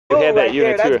had that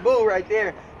unit too. That's bull right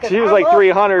there. She was like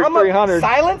 300, 300.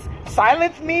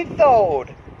 Silence means sold.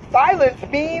 Silence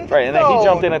means right, and then he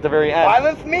jumped in at the very end.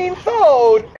 Silence means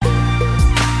sold.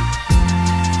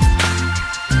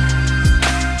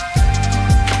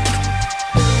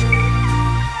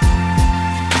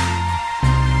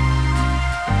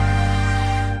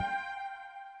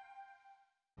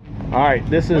 All right,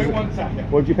 this is. Wait 1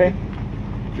 second. What'd you pay?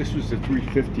 This was the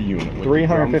 350 unit.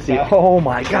 350. Oh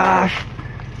my gosh.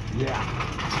 Yeah.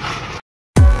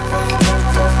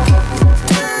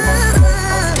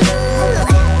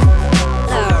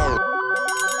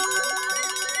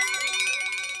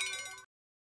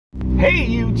 Hey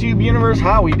YouTube universe,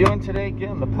 how we doing today?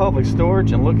 Getting the public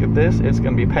storage, and look at this. It's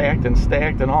going to be packed and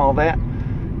stacked and all that.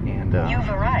 And you've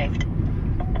arrived.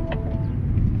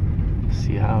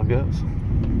 See how it goes.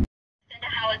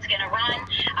 How it's going to run.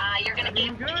 You're going to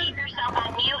keep yourself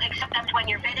on mute except when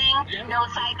you're bidding. No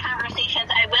side conversations.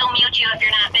 I will mute you if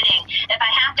you're not bidding. If I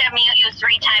have to mute you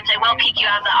 3 times, I will kick you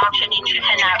out of the auction and you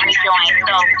cannot rejoin.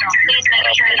 So please make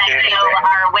sure that you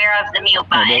are aware of the mute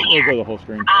button here. We'll go the whole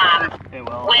screen.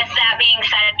 With that being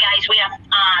said, guys, we have 6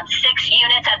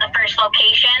 units at the first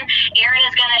location. Aaron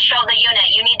is going to show the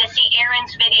unit. You need to see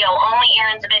Aaron's video, only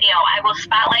Aaron's video. I will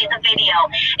spotlight the video.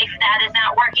 If that is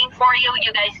not working for you,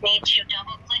 you guys need to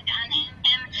double click on him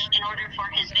in order for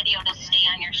his video to stay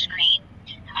on your screen.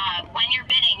 When you're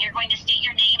bidding, you're going to state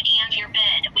your name and your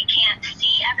bid. We can't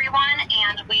see everyone,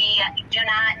 and we do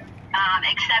not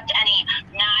accept any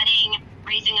nodding,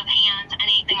 raising of hands,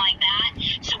 anything like that.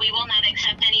 So we will not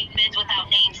accept any bids without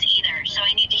names either. So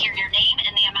I need to hear your name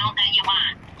and the amount that you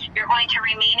want. You're going to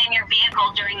remain in your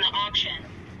vehicle during the auction.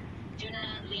 Do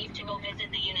not leave to go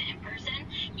visit the unit in person.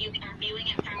 You are viewing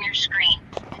it from your screen.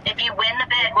 If you win the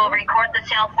bid, we'll record the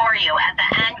sale for you. At the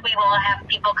end, we will have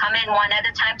people come in one at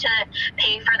a time to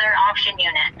pay for their auction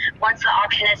unit. Once the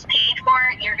auction is paid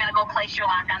for, you're going to go place your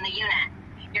lock on the unit.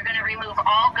 You're going to remove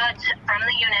all goods from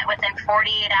the unit within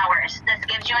 48 hours. This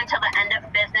gives you until the end of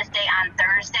business day on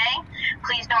Thursday.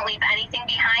 Please don't leave anything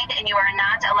behind, and you are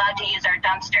not allowed to use our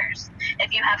dumpsters.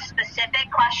 If you have specific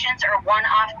questions or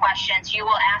one-off questions, you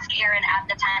will ask Aaron at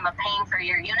the time of paying for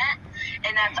your unit.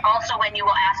 And that's also when you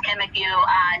will ask him if you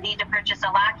need to purchase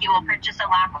a lock. You will purchase a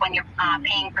lock when you're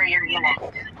paying for your unit.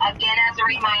 Again, as a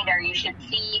reminder, you should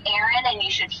see Aaron and you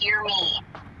should hear me.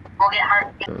 We'll get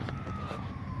hard.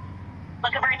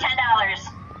 Looking for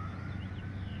 $10.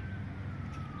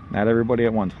 Not everybody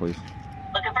at once, please.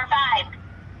 Looking for 5.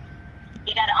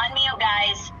 You gotta unmute,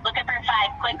 guys. Looking for 5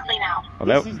 quickly now. Oh,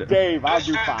 this is Dave. I'll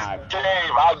do 5.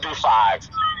 Dave, I'll do 5.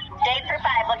 Dave for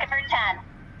 5. Looking for 10.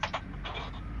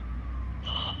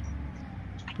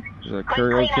 There's a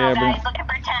curio cabin. Guys. Looking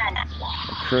for 10. A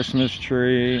Christmas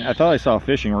tree. I thought I saw a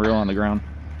fishing reel on the ground.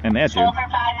 And that dude. Sold for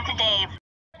 5 to Dave.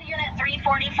 Unit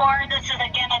 344. This is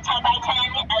again a 10 by 10.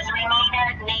 As a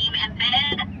reminder, name and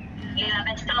bid. You have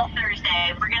until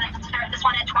Thursday. We're gonna start this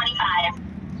one at 25.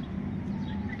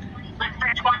 Look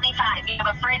for 25. You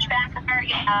have a fridge back there.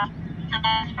 You have some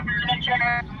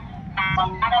furniture. A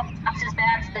lot of boxes,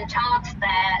 bags, and totes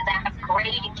that have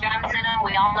great gems in them.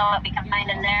 We all know what we can find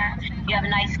in there. You have a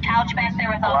nice couch back there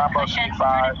with all the cushions.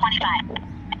 25.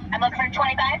 I'm looking for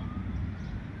 25.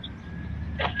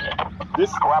 This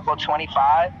is Guapo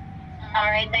 25. All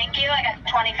right, thank you. I got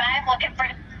 25. Looking for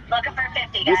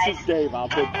 50, guys. This is Dave. I'll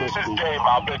bid 50. I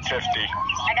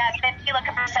got 50.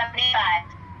 Looking for 75.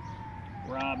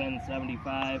 Robin,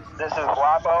 75. This is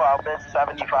Guapo. I'll bid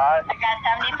 75. I got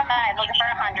 75. Looking for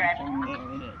 100.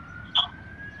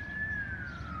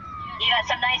 You got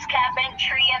some nice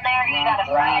cabinetry in there. You got a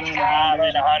fridge, guys.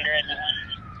 Robin, 100.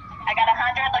 I got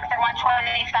 100. Looking for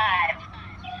 125.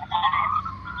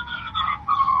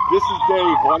 This is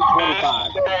Dave,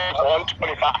 125.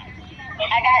 125.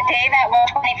 I got Dave at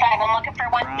 125. I'm looking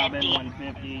for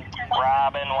 150.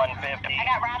 Robin, 150. I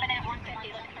got Robin at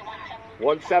 150. Looking for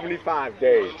 175,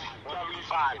 Dave. 75.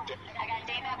 I got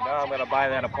Dave at 175. Now I'm going to buy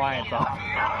that appliance off.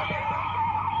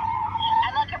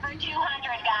 I'm looking for 200,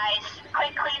 guys.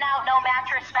 Quick clean out, no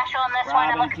mattress special in this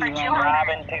one. I'm looking for 200.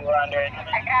 Robin, 200.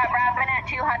 I got Robin at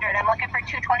 200. I'm looking for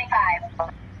 225.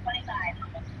 25.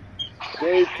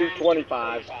 Dave, 225.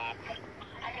 I got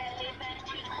Dave at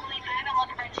 225. I'm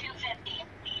looking for 250.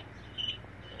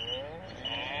 You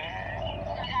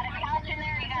got a couch in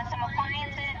there. You got some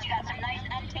appliances. You got some nice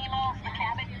end tables. The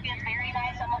cabinet is very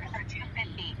nice. I'm looking for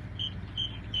 250.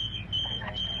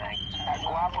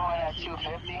 Guapo at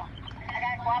 250. I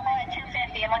got Guapo at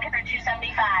 250. I'm looking for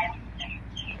 275.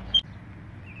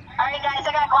 All right, guys.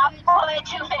 I got Guapo at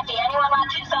 250. Anyone want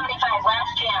 275?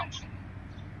 Last chance.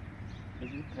 Is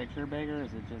your picture bigger, or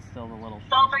is it just still the little...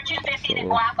 Sold for 250 to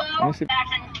Guapo. Back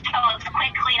and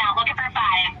quick clean out.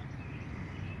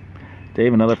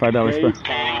 Dave, another $5 Dave, split. 5.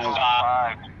 I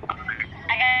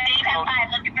got Dave at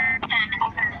 5, looking for 10.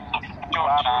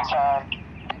 Robin 10.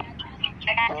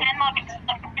 I got 10, looking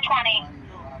for 20.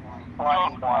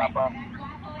 20 Guapo.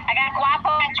 I got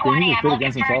Guapo at Did he 20. just I'm bid looking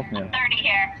against for himself? Yeah. 30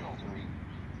 here.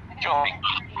 Joey.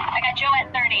 I got Joe at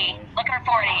 30, looking for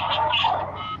 40.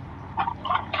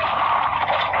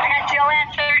 I got Joe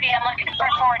at 30, I'm looking for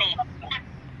 40.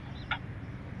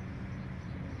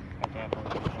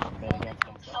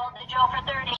 Sold to Joe for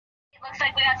 30. It looks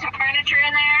like we got some furniture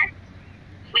in there.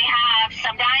 We have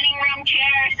some dining room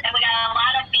chairs, and we got a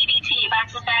lot of BBT,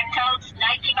 boxes, back totes,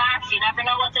 Nike box, you never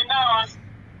know what's in those.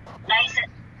 Nice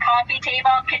coffee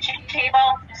table, kitchen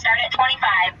table, start at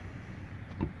 25.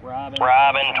 Robin.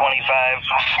 Robin 25.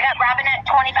 I got Robin at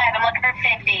 25, I'm looking for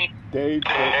 50. Dave,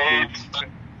 50.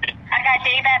 I got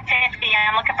Dave at 50,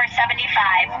 I'm looking for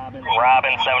 75. Robin.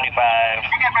 Robin 75.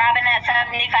 I got Robin at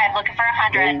 75, looking for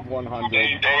 100. Dave, 100.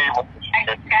 Dave. I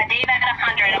got Dave at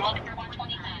 100, I'm looking for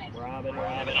 125. Robin.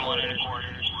 I got 1 in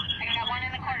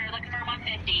the corner, looking for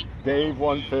 150. Dave,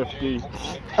 150.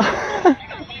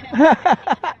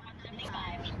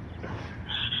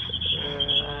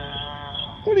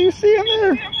 What do you see in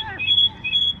there? I'm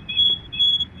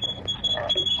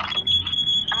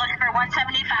looking for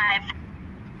 175.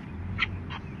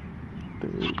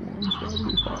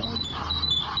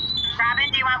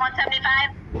 Robin, do you want 175?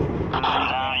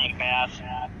 No, you can pass.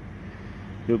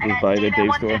 He'll I just got buy the Dave Dave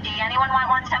at store. 150. Anyone want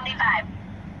 175?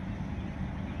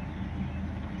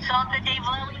 Sold the Dave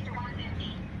Lily for 150.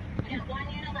 We have 1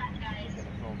 unit left, guys.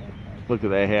 Look at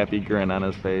that happy grin on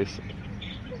his face.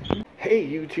 Hey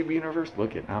YouTube universe,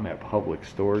 look at, I'm at Public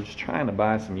Storage trying to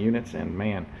buy some units, and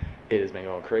man, it has been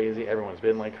going crazy. Everyone's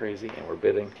bidding like crazy, and we're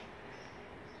bidding,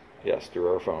 yes,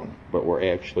 through our phone, but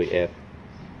we're actually at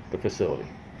the facility.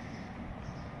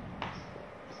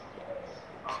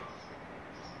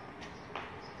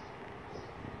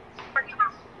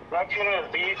 Next unit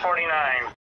is B49.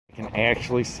 I can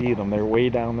actually see them. They're way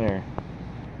down there.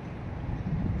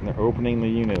 And they're opening the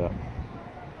unit up.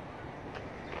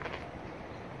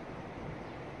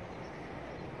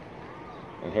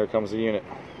 And here comes the unit.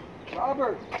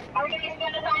 Robert. Are we going to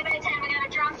spend a 5 at 10? We got a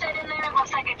drum set in there. It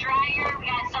looks like a dryer. We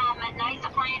got some nice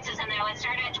appliances in there. Let's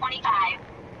start at 25.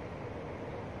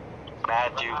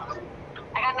 Matthew.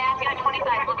 I got Matthew at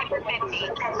 25, looking for 50.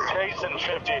 Jason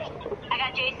 50. I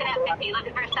got Jason at 50,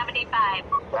 looking for 75.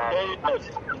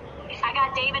 David. I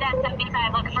got David at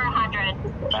 75, looking for 100.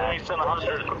 Jason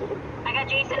 100. I got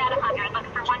Jason at 100,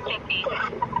 looking for 150.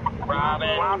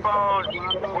 Robin. Guapo. I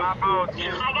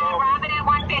got Robin at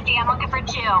 150, I'm looking for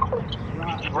 2.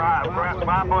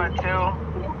 Guapo at 2.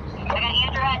 I got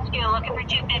Andrew at 2, looking for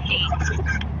 250.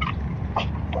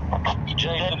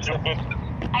 Jason 50.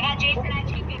 I got Jason at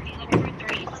 250, looking for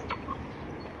 3.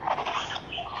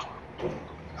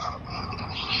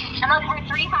 I'm looking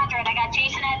for 300, I got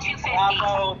Jason at 250.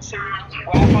 Guapo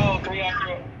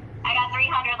 300. I got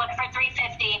 300, looking for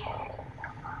 350.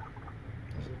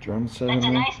 There's a drum set That's a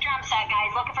in there. nice drum set,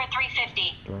 guys, looking for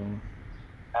 350. Drum.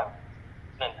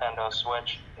 Nintendo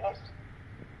Switch. I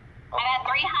got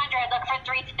 300, look for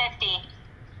 350.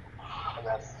 And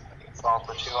that's it's all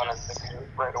for 260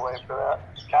 right away for that.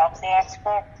 Got the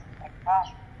expect.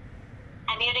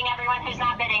 I'm muting everyone who's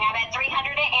not bidding. I'm at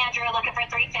 300 at Andrew, looking for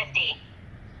 350.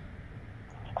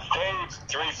 Dave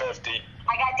 350.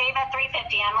 I got Dave at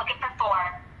 350. I'm looking for 4.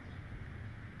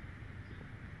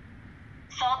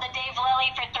 Sold the Dave Lily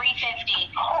for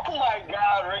 350. Oh my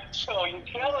God, Rachel, you're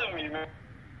killing me, man.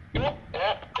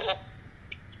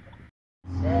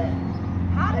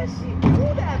 How does she do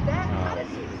that? How does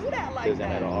she do that like Because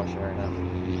I'm at that? auction right now.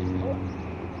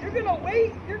 You're gonna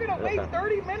wait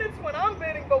 30 minutes when I'm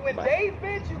bidding, but when Dave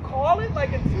bids, you call it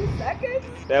like in 2 seconds?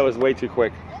 That was way too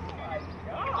quick. Oh my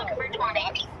God. Looking for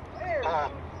 20. Weird. I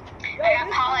got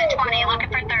Paul at 20, looking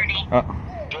for 30.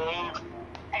 Dave.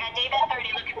 I got Dave at 30,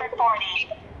 looking for 40.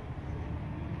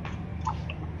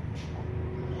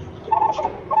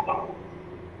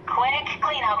 Quick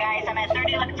clean out, guys. I'm at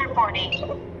 30, looking for 40.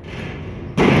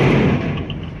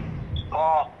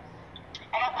 Paul.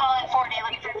 I got Paul at 40,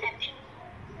 looking for 50.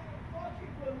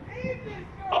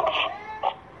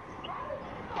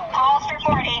 Paul's for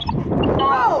 40.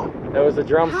 Bro, That was a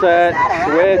drum how set, does that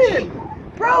switch. happen?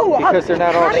 Bro, Because they're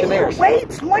not how do you auctioneers. wait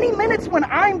 20 minutes when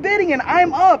I'm bidding and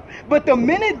I'm up, but the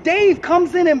minute Dave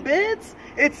comes in and bids,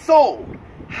 it's sold.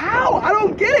 How? I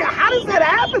don't get it. How does that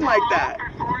happen like that?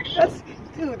 That's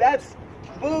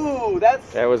boo.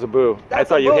 That was a boo. I That's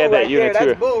thought a you boo had that right unit there. too.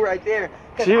 That's boo right there.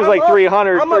 'Cause She was I'm like up,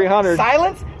 300, I'm up. 300.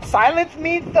 Silence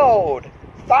means sold.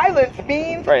 Silence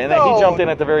means Right, and then sold. he jumped in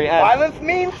at the very end. Silence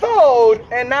means sold,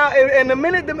 and now, and the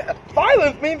minute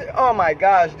silence means, oh my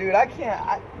gosh, dude, I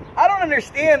can't. I don't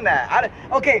understand that.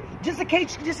 Okay, just to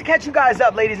catch you guys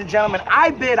up, ladies and gentlemen,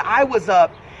 I was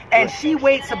up, and she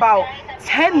waits about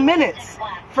 10 minutes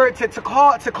to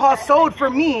call sold for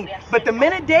me, but the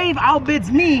minute Dave outbids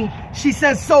me, she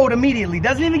says sold immediately.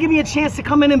 Doesn't even give me a chance to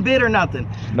come in and bid or nothing.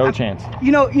 No chance.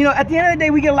 You know, at the end of the day,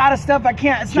 we get a lot of stuff I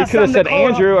can't. It's She not could have something said, to call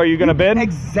Andrew, are you going to bid?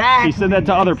 Exactly. She said that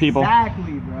to other people.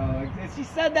 Exactly, bro. She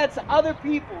said that to other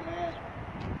people, man.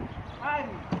 I'm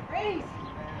crazy,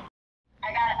 man.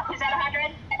 I got it. Is that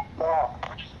 100? Call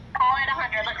it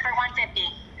 100. Look for 150.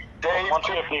 Dave,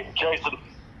 150. Jason.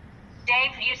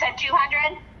 Dave, you said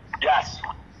 200? Yes.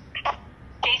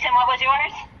 Jason, what was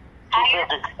yours?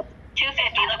 250.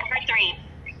 250. Looking for 3.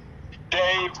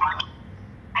 Dave.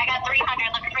 I got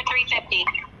 300. Looking for 350.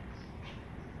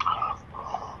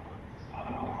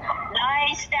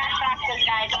 Nice stack boxes,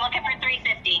 guys. I'm looking for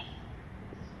 350.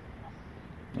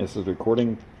 This is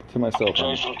recording to my cell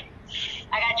phone. Jason.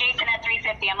 I got Jason at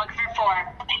 350. I'm looking for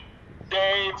 4.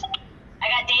 Dave. I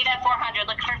got Dave at 400.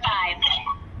 Looking for 5.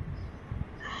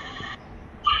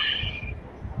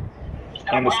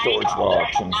 And the storage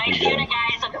auctions Nice begin. unit,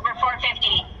 guys. Looking for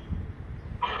 450.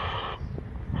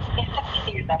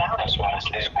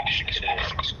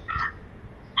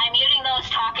 I'm muting those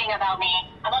talking about me.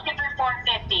 I'm looking for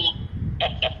 450.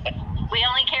 We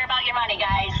only care about your money,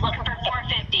 guys. Looking for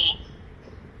 450.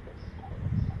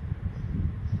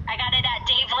 I got it at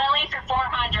Dave Lilly for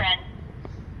 400.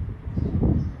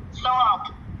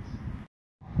 Sold.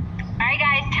 Alright,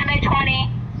 guys, 10 by 20.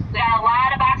 We got a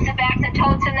lot of boxes, bags, and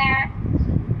totes in there.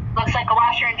 Looks like a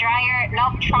washer and dryer.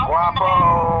 Nope, trunk on the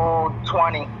back.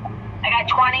 20. I got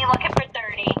 20, looking for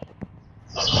 30.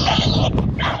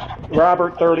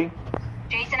 Robert, 30.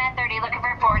 Jason at 30, looking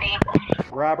for 40.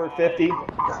 Robert, 50. I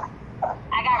got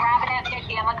Robin at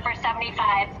 50, I'm looking for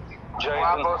 75. Jason.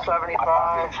 75.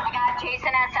 I got Jason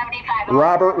at 75.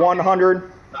 Robert,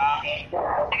 100. I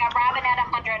got Robin at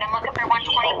 100, I'm looking for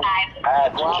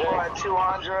 125. Bravo at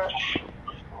 200.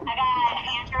 I got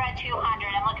Andrew at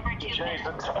 200, I'm looking for 250.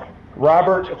 Jason.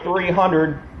 Robert,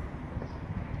 300.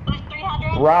 Who's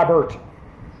 300? Robert.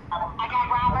 I got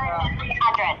Robert at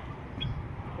 300.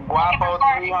 Bravo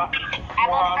 300. I'm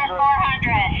looking for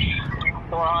 400.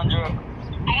 400.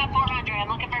 I got 400, I'm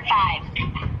looking for 5.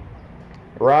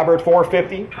 Robert,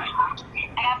 450. I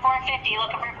got 450,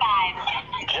 looking for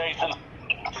 5. Jason.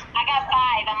 I got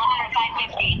 5, I'm looking for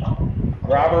 550.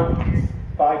 Robert,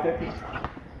 550.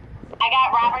 I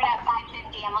got Robert at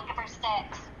 550, I'm looking for 6.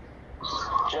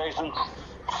 Jason. I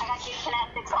got Jason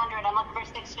at 600, I'm looking for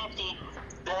 650.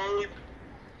 Dave.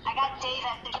 I got Dave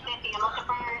at 650, I'm looking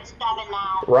for 7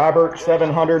 now. Robert,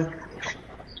 700.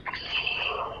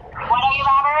 What are you,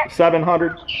 Robert?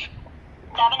 700. 700?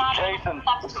 Jason.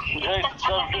 Jason,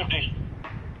 750.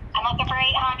 I'm looking for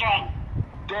 800.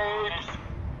 Dave.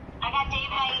 I got Dave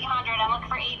at 800, I'm looking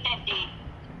for 850.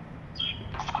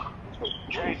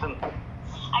 Jason.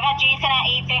 I got Jason at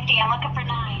 850, I'm looking for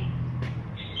 9.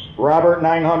 Robert,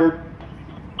 900.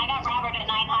 I got Robert at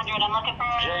 900, I'm looking for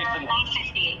Jason.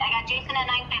 950. I got Jason at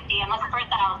 950, I'm looking for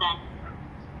 1,000.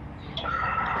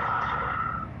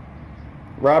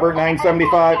 Robert,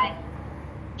 975. I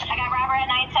got Robert at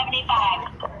 975.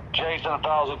 Jason, 1,000. I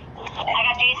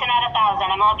got Jason at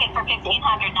 1,000. I'm looking for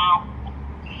 1,500 now.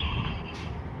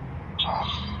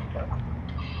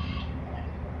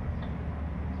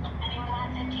 Anyone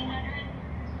want 1,500?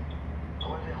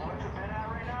 What's the bid at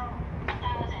right now?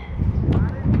 1,000.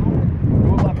 Go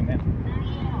 11, man.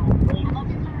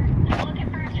 I'm looking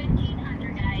for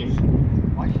 1,500, guys.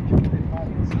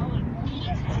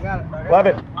 You got it, brother.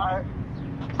 11. Alright.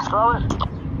 Spell it.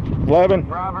 11.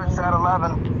 Robert's at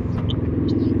 11. I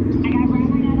got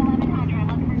Robert at 1,100. I'm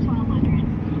looking for 1,200.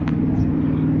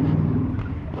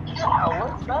 Oh,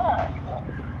 what's that?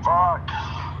 Fuck.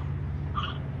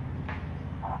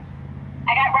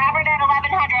 I got Robert at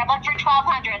 1,100. I'm looking for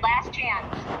 1,200. Last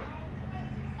chance.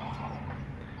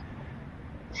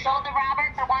 Sold to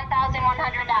Robert for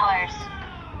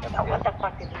 $1,100. What the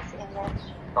fuck is this in there?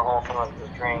 The whole thing was the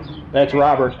drink. That's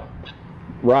Robert.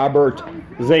 Robert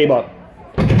Zaba.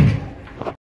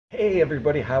 Hey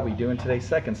everybody, how we doing today?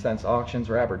 Second Sense Auctions,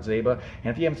 Robert Zaba.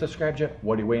 And if you haven't subscribed yet,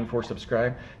 what are you waiting for?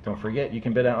 Subscribe. Don't forget, you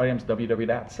can bid on items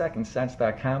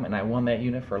www.secondsense.com, and I won that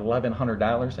unit for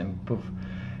 $1,100, and poof,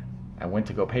 I went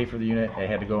to go pay for the unit. They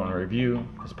had to go and review.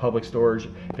 It's public storage.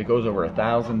 If it goes over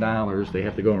 $1,000, they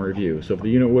have to go and review. So if the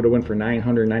unit would have went for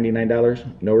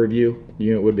 $999, no review, the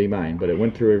unit would be mine. But it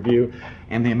went through a review,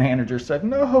 and the manager said,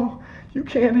 no, you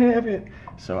can't have it.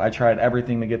 So I tried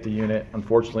everything to get the unit.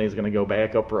 Unfortunately, it's going to go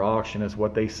back up for auction is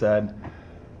what they said.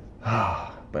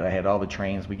 But I had all the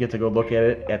trains. We get to go look at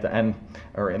it at the end,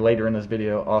 or later in this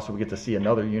video. Also, we get to see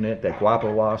another unit that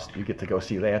Guapo lost. We get to go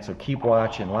see that. So keep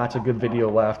watching. Lots of good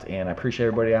video left, and I appreciate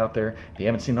everybody out there. If you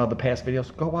haven't seen all the past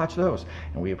videos, go watch those.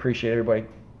 And we appreciate everybody.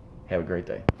 Have a great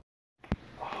day.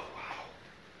 Oh, wow.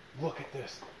 Look at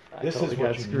this. This is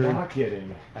what you're not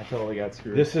getting. I totally got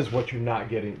screwed. This is what you're not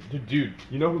getting. Dude,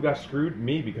 you know who got screwed?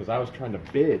 Me, because I was trying to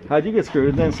bid. How'd you get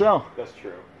screwed? Then sell. That's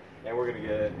true. And we're going to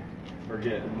get, we're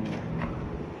getting...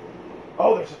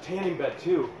 Oh, there's a tanning bed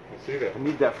too. I see that. I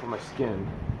need that for my skin.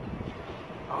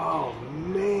 Oh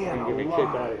man, You're gonna be kicked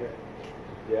out of here.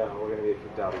 Yeah, we're gonna get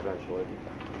kicked out eventually.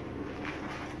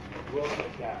 Look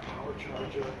at that power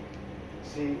charger.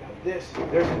 See this?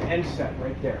 There's an end set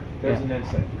right there. There's an end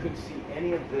set. You couldn't see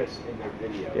any of this in their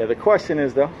video. Yeah, the question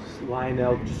is though.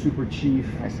 Lionel Super Chief.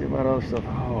 I see a lot of other stuff.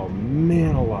 Oh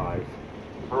man, alive.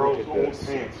 Earl's Look at old this.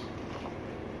 pants.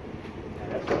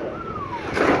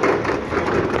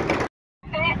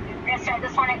 We're gonna start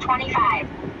this one at 25.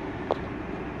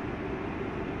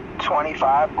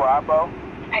 25, Guapo.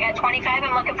 I got 25.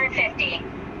 I'm looking for 50.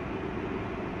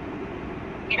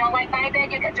 You don't like my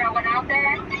bid? You can throw one out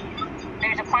there.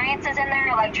 There's appliances in there,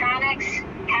 electronics,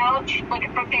 couch.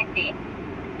 Looking for 50.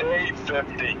 Dave,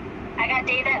 50. I got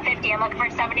Dave at 50. I'm looking for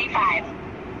 75.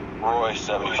 Roy,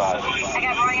 75. I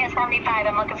got Roy at 75.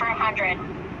 I'm looking for 100.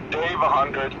 Dave,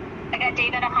 100. I got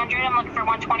Dave at 100. I'm looking for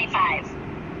 125.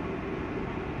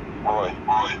 Roy.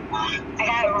 I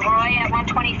got Roy at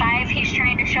 125. He's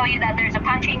trying to show you that there's a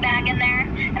punching bag in there.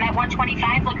 And at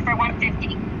 125, looking for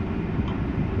 150.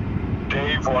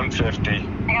 Dave, 150. I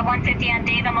got 150 on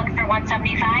Dave. I'm looking for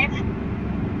 175.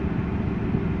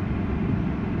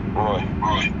 Roy.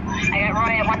 I got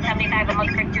Roy at 175. I'm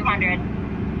looking for 200.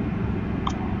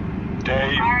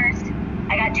 Dave. Cars.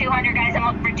 I got 200 guys. I'm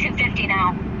looking for 250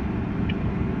 now.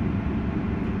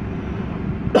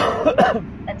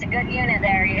 That's a good unit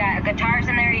there. You got guitars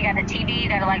in there. You got a TV. You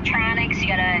got electronics. You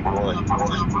got a. Roy.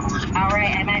 All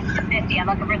right. I'm at 250. I'm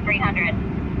looking for 300.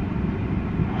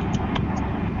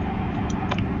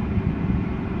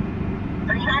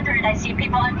 I see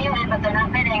people unmuted, but they're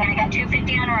not bidding. I got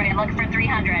 250 on Roy. I'm looking for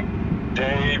 300.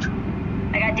 Dave.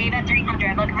 I got Dave at 300.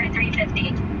 I'm looking for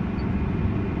 350.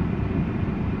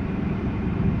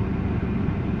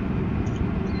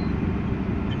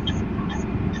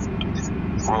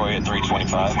 Roy at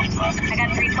 325. I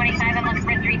got 325. I'm looking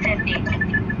for 350.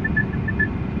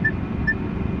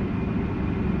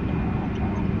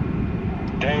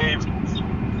 Dave.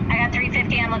 I got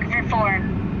 350. I'm looking for 4.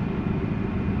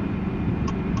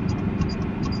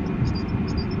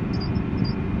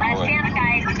 Last chance,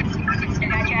 guys. I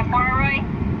got you at 4, Roy?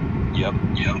 Yep. I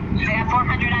got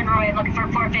 400 on Roy. I'm looking for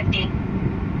 450.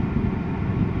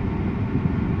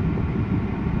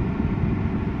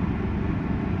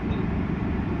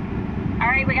 All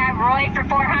right, we got Roy for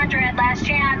 400. Last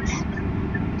chance.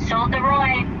 Sold to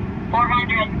Roy.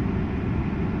 400.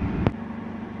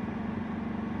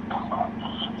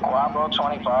 Guapo,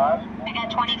 25. I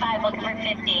got 25. Looking for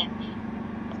 50.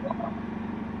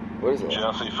 What is it?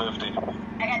 Jesse, 50.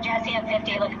 I got Jesse at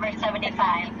 50. Looking for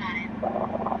 75.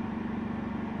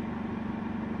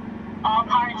 All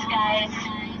parts, guys.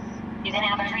 You can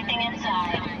have everything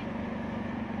inside.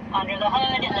 Under the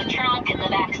hood, in the trunk, in the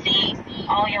back seat.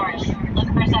 All yours.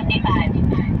 Looking for 75.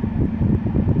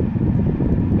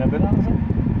 That bid on this?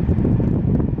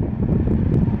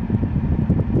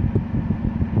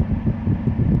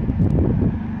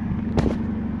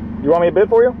 You want me to bid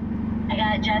for you? I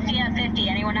got Jesse at 50.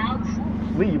 Anyone else?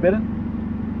 Lee, you bidding?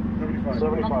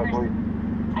 75, please.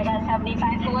 I got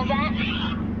 75. Who was that?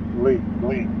 Lee.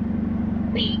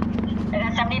 Lee. I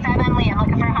got 75 on Lee. I'm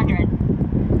looking for 100.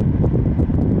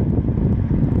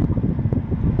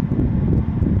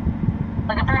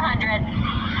 Looking for 100.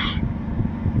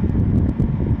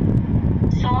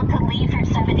 Sold to Lee for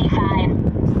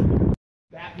 75.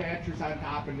 That mattress on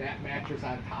top and that mattress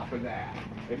on top of that.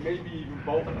 And maybe even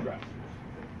both dresses.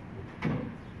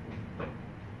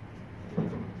 You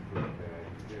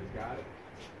guys got it?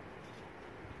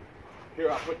 Here,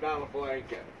 I'll put down a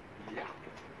blanket. Yeah.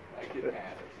 I can have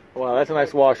it. Wow, that's a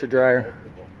nice washer dryer.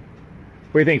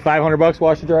 What do you think? 500 bucks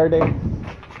washer dryer, Dave?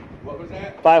 What was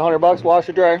that? 500 bucks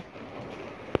washer dryer.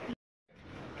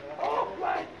 Oh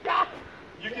my God!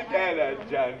 You get that,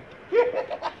 John.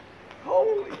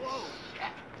 Holy shit!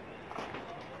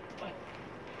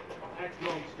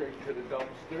 That's going straight to the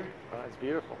dumpster. Oh, that's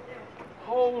beautiful.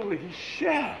 Holy shit.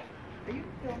 Are you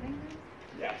filming this?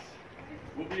 Yes.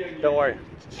 We'll be on Don't worry.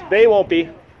 They won't be.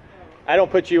 I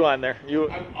don't put you on there.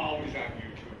 I'm always on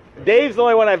YouTube. Dave's the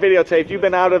only one I videotaped. You've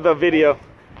been out of the video.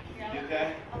 Get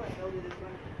that? It's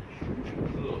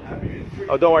a little heavy.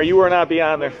 Oh, don't worry. You will not be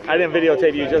on there. I didn't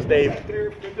videotape you, just Dave.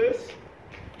 There for this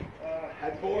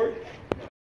headboard.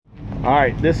 All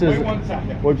right, this is. Wait 1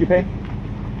 second. What'd you pay?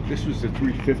 This was the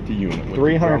 350 unit. With the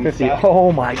 350. drum set.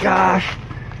 Oh my gosh!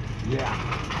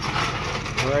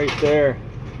 Yeah. Right there.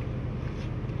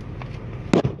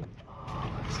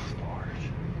 Oh, this is large.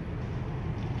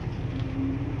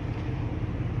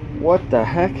 What the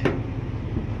heck?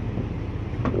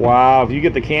 Wow! If you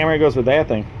get the camera, it goes with that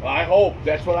thing. Well, I hope.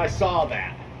 That's what I saw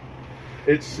that.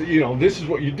 It's, you know, this is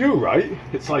what you do, right?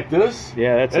 It's like this.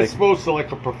 Yeah, that's It's like, supposed to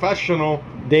like a professional.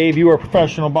 Dave, you are a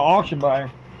professional auction buyer.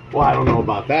 Well, I don't know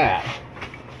about that.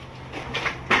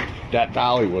 That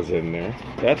dolly was in there.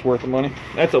 That's worth the money.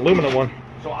 That's aluminum one.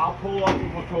 So I'll pull up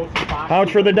and we'll throw some boxes. How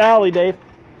much for the dolly, Dave?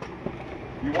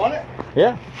 You want it?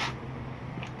 Yeah.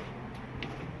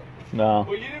 No.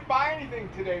 Well, you didn't buy anything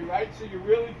today, right? So you're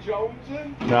really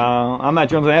jonesing? No, I'm not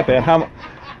jonesing that bad. How?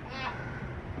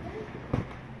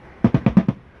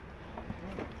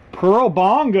 Pearl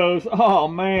bongos. Oh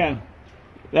man,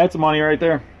 that's money right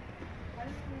there.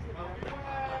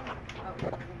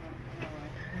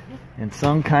 And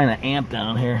some kind of amp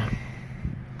down here.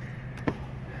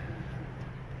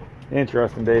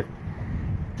 Interesting, Dave.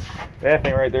 That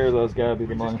thing right there, those gotta be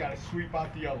the We money. just gotta sweep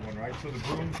out the other one, right? So the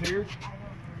broom's here.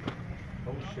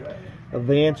 Oh shit!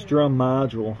 Advanced drum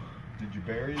module. Did you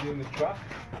bury it in the truck?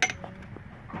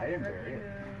 I didn't bury it.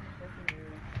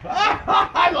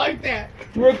 I like that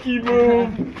rookie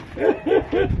move.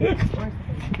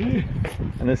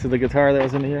 And this is the guitar that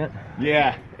was in the unit.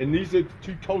 Yeah, and these are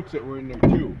 2 totes that were in there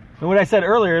too. And what I said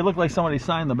earlier, it looked like somebody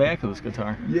signed the back of this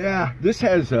guitar. Yeah, this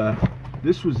has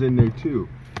this was in there too.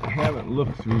 I haven't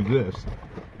looked through this.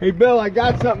 Hey Bill, I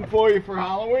got something for you for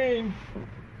Halloween.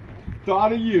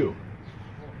 Thought of you.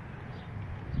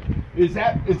 Is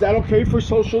that okay for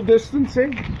social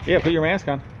distancing? Yeah, put your mask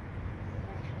on.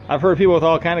 I've heard people with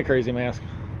all kind of crazy masks.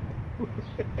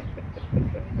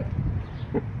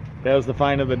 That was the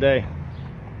find of the day.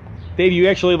 Dave, you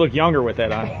actually look younger with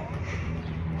that on.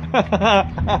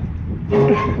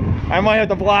 I might have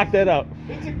to block that out.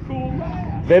 It's a cool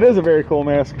mask. That is a very cool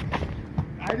mask.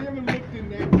 I haven't looked in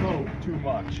that coat too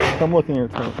much. Come look in your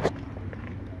coat.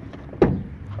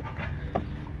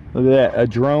 Look at that, a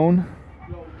drone.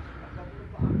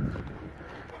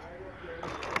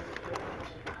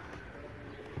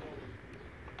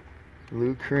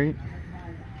 Loot crate.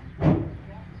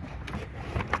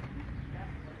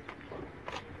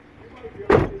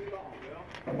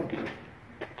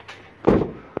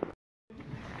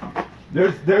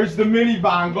 There's the mini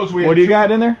bongos. What do you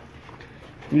got in there?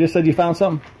 You just said you found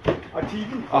something. A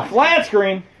TV. A flat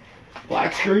screen.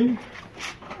 Black screen.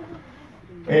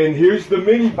 And here's the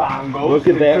mini bongos. Look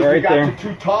at that because right we got there. the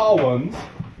 2 tall ones.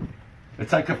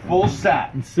 It's like a full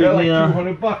set. Insignia. They're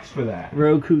like $200 for that.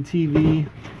 Roku TV.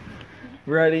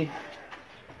 Ready.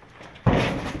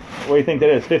 What do you think that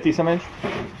is? 50 some inch?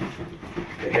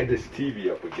 They had this TV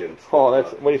up against. Oh,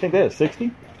 that's. What do you think that is?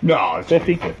 60? No, it's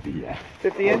 50? 50, yeah.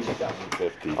 50 inch?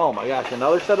 50. Oh my gosh!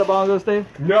 Another set of bongos, Dave.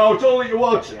 No, it's only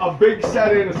it's a big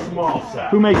set and a small set.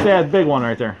 Who makes that big one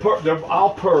right there? They're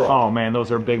all Pearl. Oh man,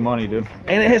 those are big money, dude.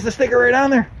 And it has the sticker right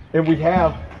on there. And we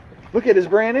have Look at it, it's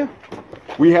brand new.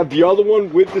 the other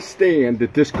one with the stand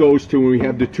that this goes to, and we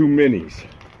have the 2 minis.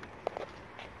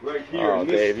 Right here. Oh, in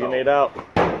this Dave, you tote. made out.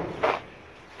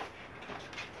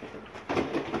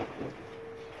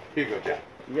 Here you go, Jack.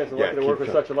 You guys are Yeah, lucky to work keep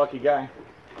with going. such a lucky guy.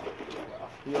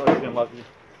 You always get lucky.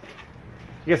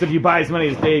 I guess if you buy as many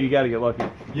as Dave, you got to get lucky.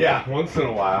 Yeah, once in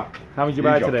a while. How many did you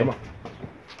Here buy you go, today?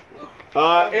 come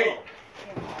on. 8.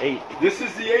 8. This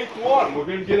is the 8th one. We're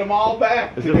gonna get them all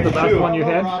back. Is this the best one you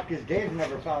had? Rock is Dave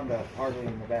never found a Harley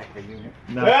in the back of the unit.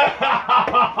 No,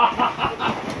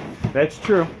 that's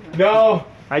true. No,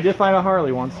 I did find a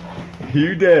Harley once.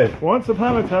 you did. Once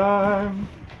upon a time.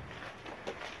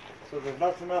 So there's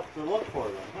nothing else to look for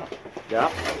then, huh?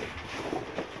 Yeah.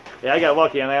 Yeah, I got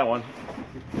lucky on that one.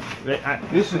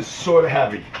 This is sort of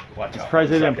heavy. Watch out.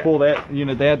 Surprised they didn't pull that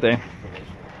unit that day.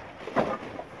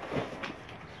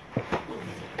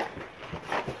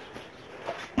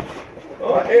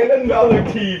 Oh, and another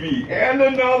TV, and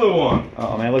another one.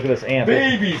 Oh man, look at this amp.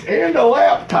 Babies, and a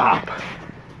laptop.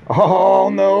 Oh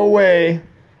no way.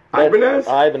 Ibanez?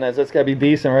 Ibanez, that's gotta be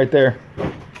decent right there.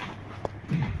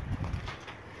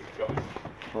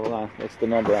 Hold on, what's the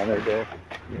number on there, Dave?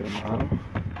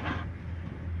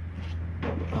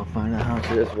 find out how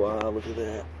much it is. Wow, look at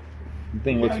that. The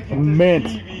thing looks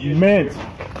mint.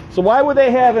 So why would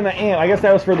they have an amp? I guess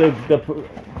that was for the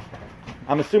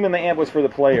I'm assuming the amp was for the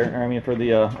player. I mean, for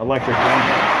the electric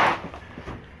amp.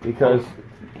 Because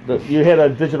you had a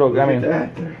digital. I mean,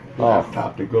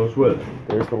 laptop that goes with it.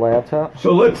 There's the laptop.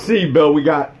 So let's see, Bill. We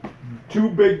got two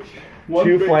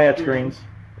flat screens.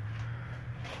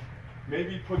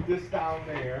 Maybe put this down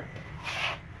there.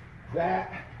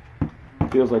 That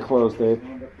feels like closed, Dave.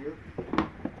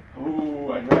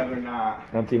 Ooh, I'd rather not.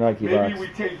 Empty Nike box. Maybe we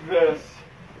take this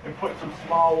and put some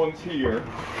small ones here.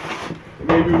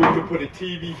 Maybe we could put a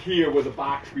TV here with a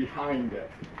box behind it.